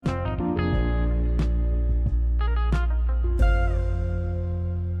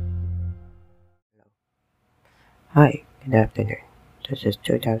Hi, good afternoon. This is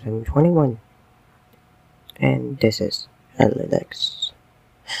 2021, and this is Analytics.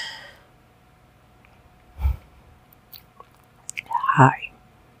 Hi,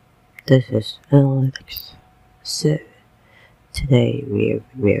 this is Analytics. So, today we are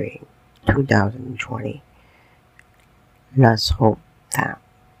reviewing 2020. Let's hope that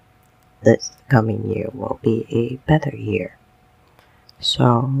this coming year will be a better year.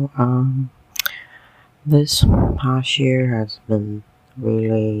 So, this past year has been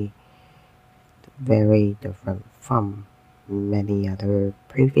really very different from many other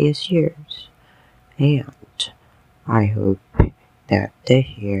previous years, and I hope that this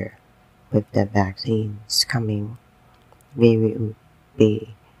year, with the vaccines coming, we will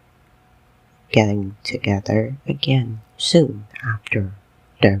be getting together again soon after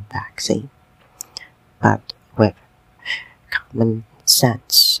the vaccine, but with common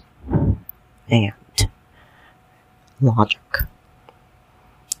sense and logic.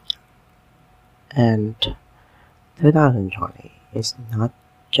 And 2020 is not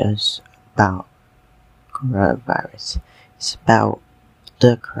just about coronavirus, it's about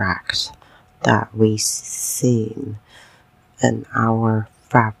the cracks that we see in our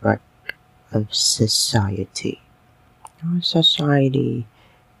fabric of society. Our society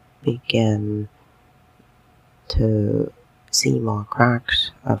began to see more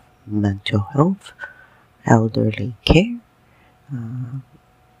cracks of mental health, elderly care,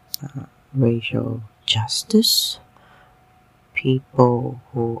 racial justice, people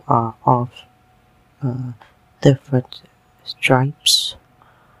who are of different stripes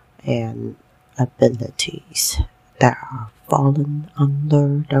and abilities that are fallen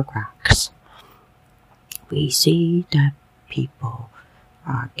under the cracks. We see that people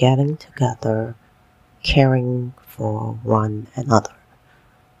are getting together, caring for one another.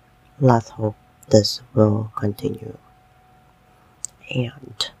 Let's hope this will continue.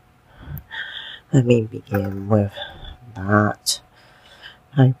 And let me begin with that.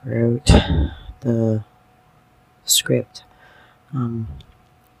 I wrote the script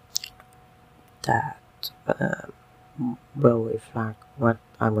that will reflect what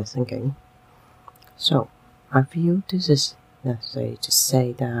I was thinking. So, I feel this is necessary to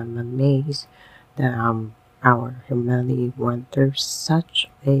say that I'm amazed that our humanity went through such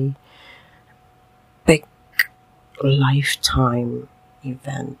a big lifetime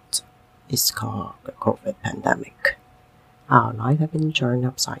event. It's called the COVID pandemic. Our life has been turned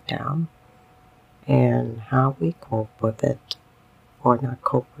upside down, and how we cope with it or not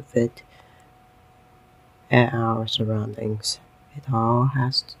cope with it and our surroundings. It all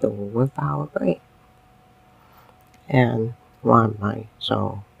has to do with our brain. And why am I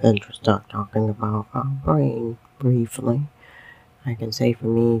so interested talking about our brain briefly? I can say for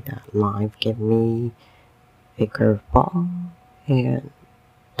me that life gave me a curveball, and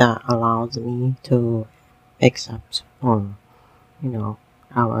that allows me to accept our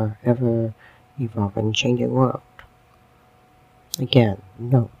ever evolving changing world. Again,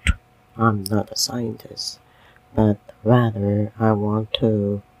 note, I'm not a scientist, but rather I want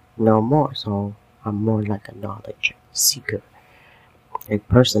to know more, so I'm more like a knowledge seeker, a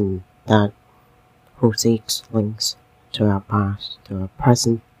person who seeks links to our past, to our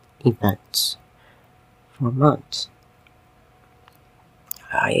present events. For months,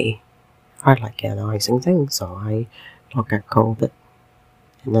 I like analyzing things, so I look at COVID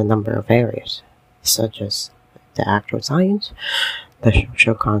in a number of areas, such as the actual science, the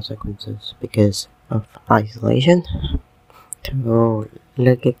social consequences because of isolation, to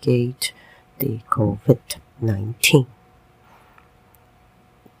litigate the COVID-19.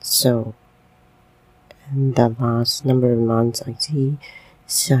 So, in the last number of months, I see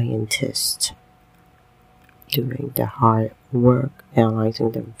scientists doing the hard work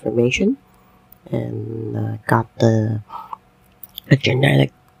analyzing the information and got the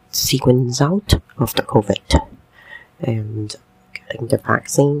genetic sequence out of the COVID and getting the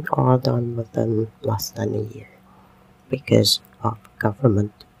vaccine all done within less than a year because of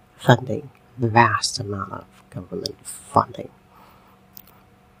government funding, vast amount of government funding.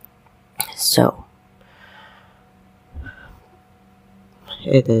 So,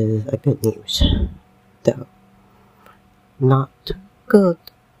 it is a good news, though not good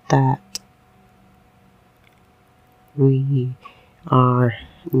that we are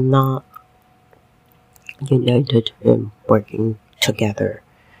not united in working together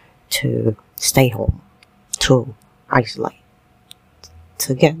to stay home, to isolate.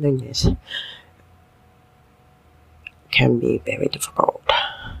 Togetherness can be very difficult.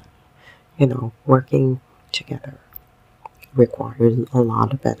 Working together requires a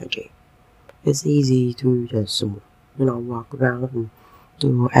lot of energy. it's easy to just, walk around and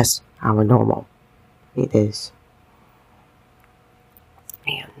do as our normal it is.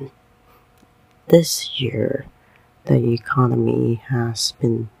 And this year, the economy has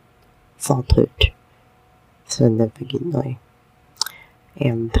been faltered significantly.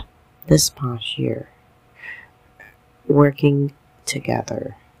 And this past year, working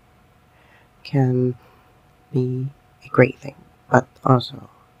together can be a great thing, but also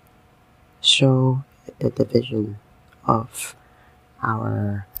show the division of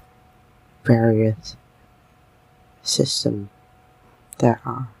our various systems that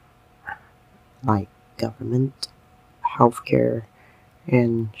are like government, healthcare,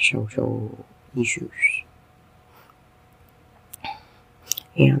 and social issues.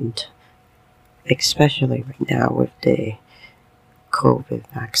 And especially right now with the COVID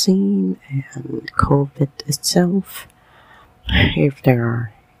vaccine and COVID itself, if there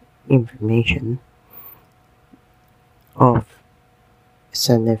are information of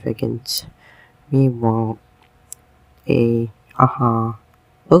significance, we want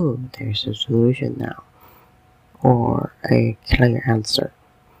there's a solution now, or a clear answer.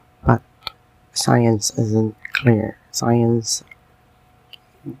 But science isn't clear. Science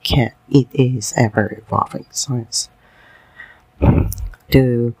it is ever evolving. Science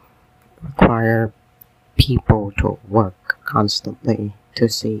do require people to work constantly to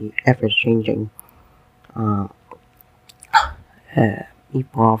see ever changing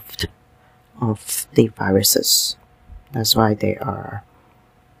evolved of the viruses. That's why there are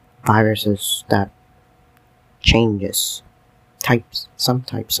viruses that changes types. Some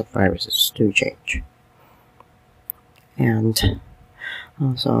types of viruses do change. And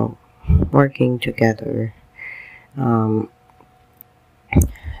also working together,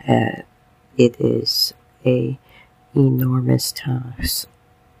 it is a enormous task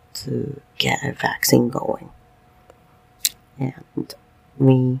to get a vaccine going, and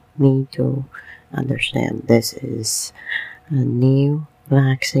we need to understand this is a new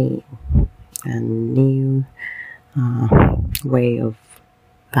vaccine, a new way of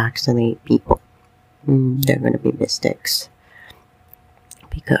vaccinate people. There are going to be mistakes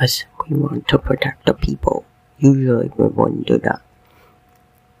because we want to protect the people. Usually we wouldn't do that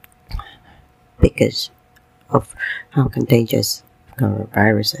because of how contagious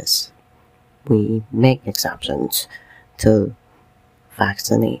coronavirus is. We make exceptions to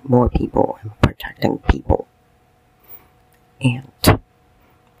vaccinate more people and protecting people, and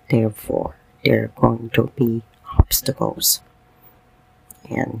therefore there are going to be obstacles,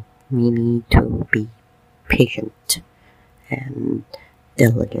 and we need to be patient and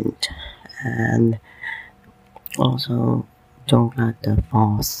diligent, and also don't let the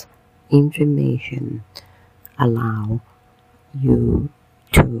false information allow you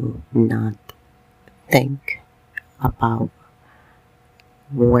to not think about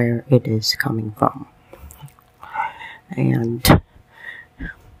where it is coming from. And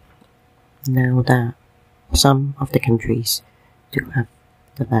now that some of the countries do have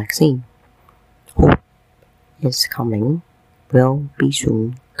the vaccine, hope is coming, will be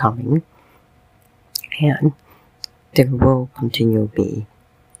soon coming, and there will continue to be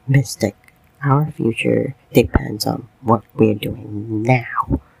mistake. Our future depends on what we're doing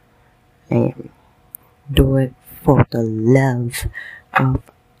now, and do it for the love of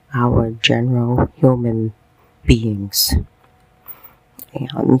our general human beings.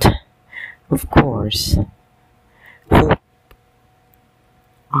 And of course, hope,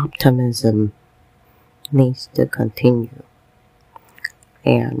 optimism needs to continue,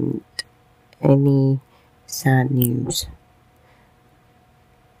 and any sad news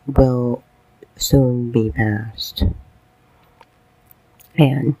will soon be past,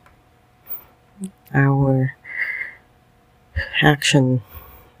 and our action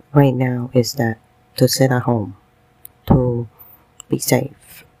right now is that to sit at home, to be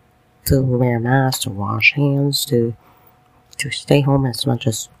safe, to wear masks, to wash hands, to stay home as much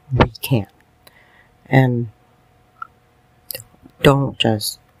as we can, and don't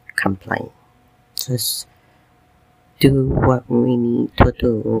just complain. Just do what we need to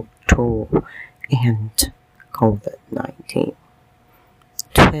do to end COVID-19.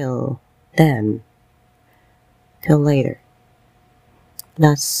 Till then, till later,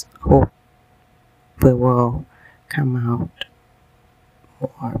 let's hope we will come out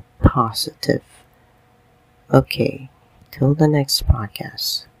more positive. Okay, till the next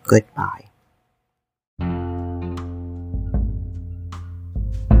podcast, goodbye.